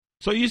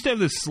So I used to have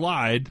this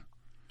slide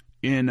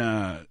in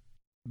the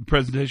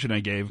presentation I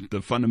gave,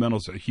 the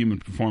fundamentals of human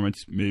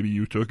performance. Maybe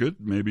you took it,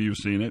 maybe you've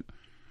seen it.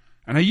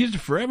 And I used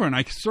it forever, and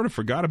I sort of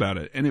forgot about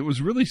it. And it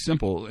was really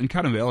simple and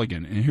kind of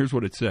elegant. And here's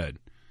what it said.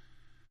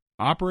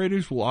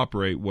 Operators will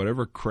operate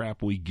whatever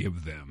crap we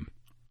give them.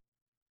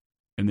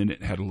 And then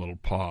it had a little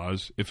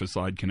pause, if a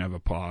slide can have a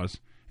pause.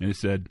 And it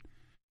said,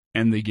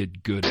 and they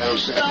get good at it.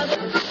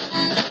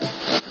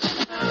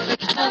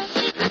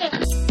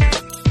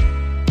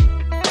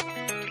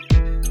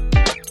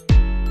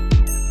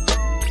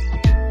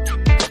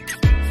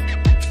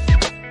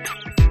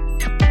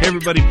 Hey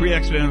everybody,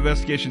 pre-accident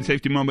investigation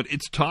safety moment.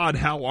 It's Todd.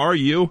 How are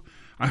you?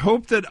 I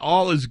hope that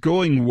all is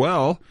going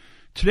well.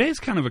 Today is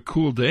kind of a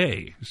cool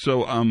day.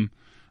 So I'm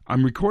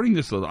recording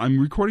this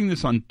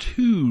on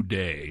 2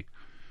 day.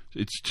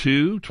 It's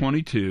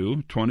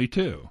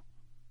 2/22/22.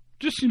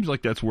 Just seems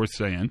like that's worth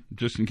saying,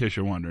 just in case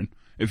you're wondering.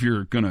 If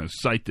you're going to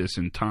cite this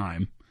in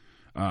time.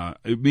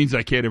 It means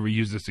I can't ever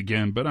use this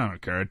again, but I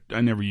don't care. I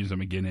never use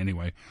them again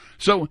anyway.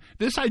 So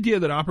this idea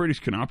that operators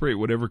can operate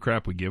whatever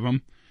crap we give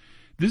them,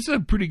 this is a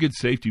pretty good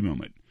safety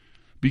moment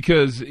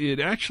because it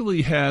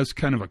actually has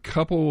kind of a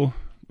couple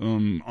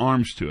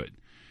arms to it.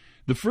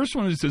 The first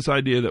one is this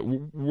idea that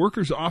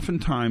workers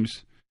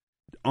oftentimes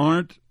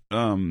aren't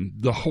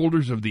the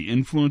holders of the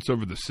influence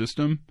over the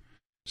system,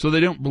 so they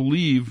don't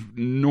believe,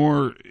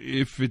 nor,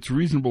 if it's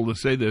reasonable to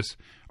say this,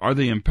 are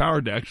they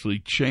empowered to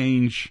actually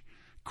change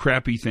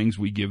crappy things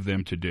we give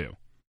them to do.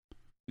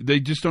 They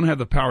just don't have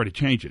the power to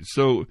change it.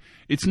 So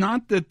it's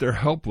not that they're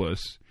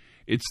helpless.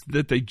 It's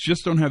that they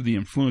just don't have the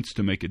influence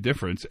to make a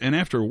difference. And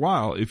after a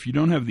while, if you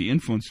don't have the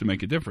influence to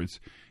make a difference,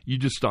 you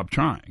just stop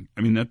trying.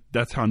 I mean,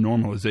 that's how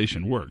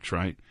normalization works,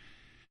 right?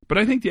 But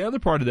I think the other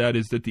part of that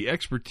is that the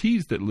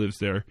expertise that lives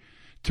there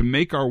to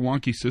make our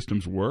wonky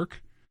systems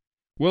work,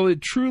 well,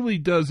 it truly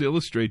does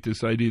illustrate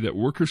this idea that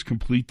workers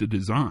complete the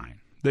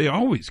design. They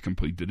always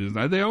complete the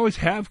design. They always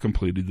have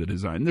completed the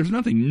design. There's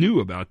nothing new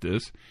about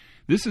this.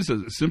 This is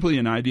simply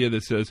an idea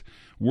that says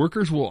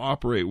workers will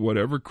operate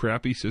whatever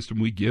crappy system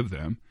we give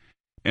them,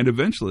 and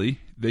eventually,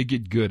 they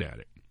get good at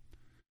it.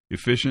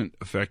 Efficient,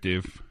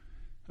 effective,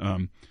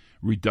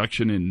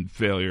 reduction in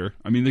failure.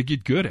 I mean, they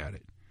get good at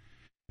it.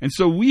 And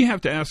so we have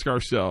to ask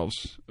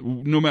ourselves,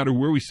 no matter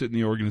where we sit in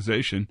the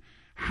organization,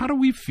 how do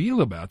we feel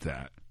about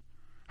that?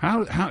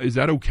 How is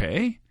that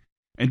okay?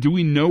 And do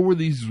we know where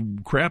these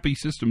crappy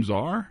systems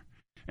are?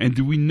 And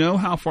do we know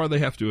how far they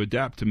have to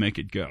adapt to make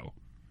it go?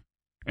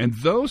 And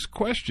those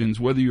questions,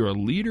 whether you're a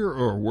leader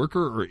or a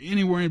worker or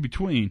anywhere in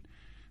between,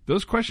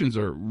 those questions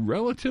are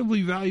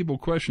relatively valuable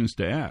questions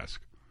to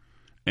ask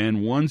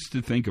and ones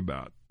to think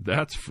about.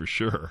 That's for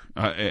sure.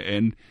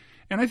 And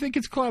I think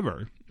it's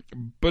clever.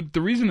 But the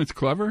reason it's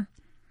clever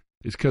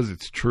is because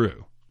it's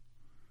true.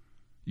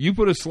 You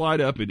put a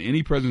slide up in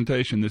any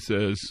presentation that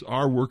says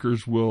our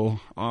workers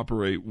will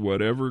operate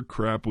whatever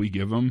crap we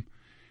give them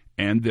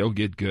and they'll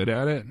get good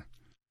at it.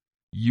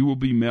 You will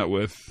be met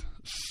with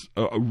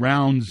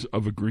rounds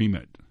of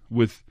agreement,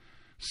 with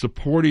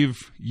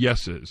supportive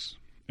yeses.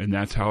 And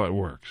that's how it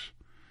works.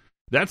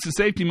 That's the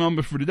safety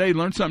moment for today.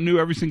 Learn something new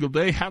every single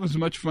day. Have as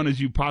much fun as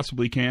you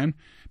possibly can.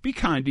 Be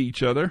kind to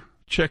each other.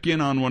 Check in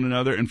on one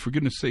another. And for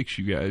goodness sakes,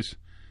 you guys,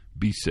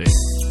 be safe.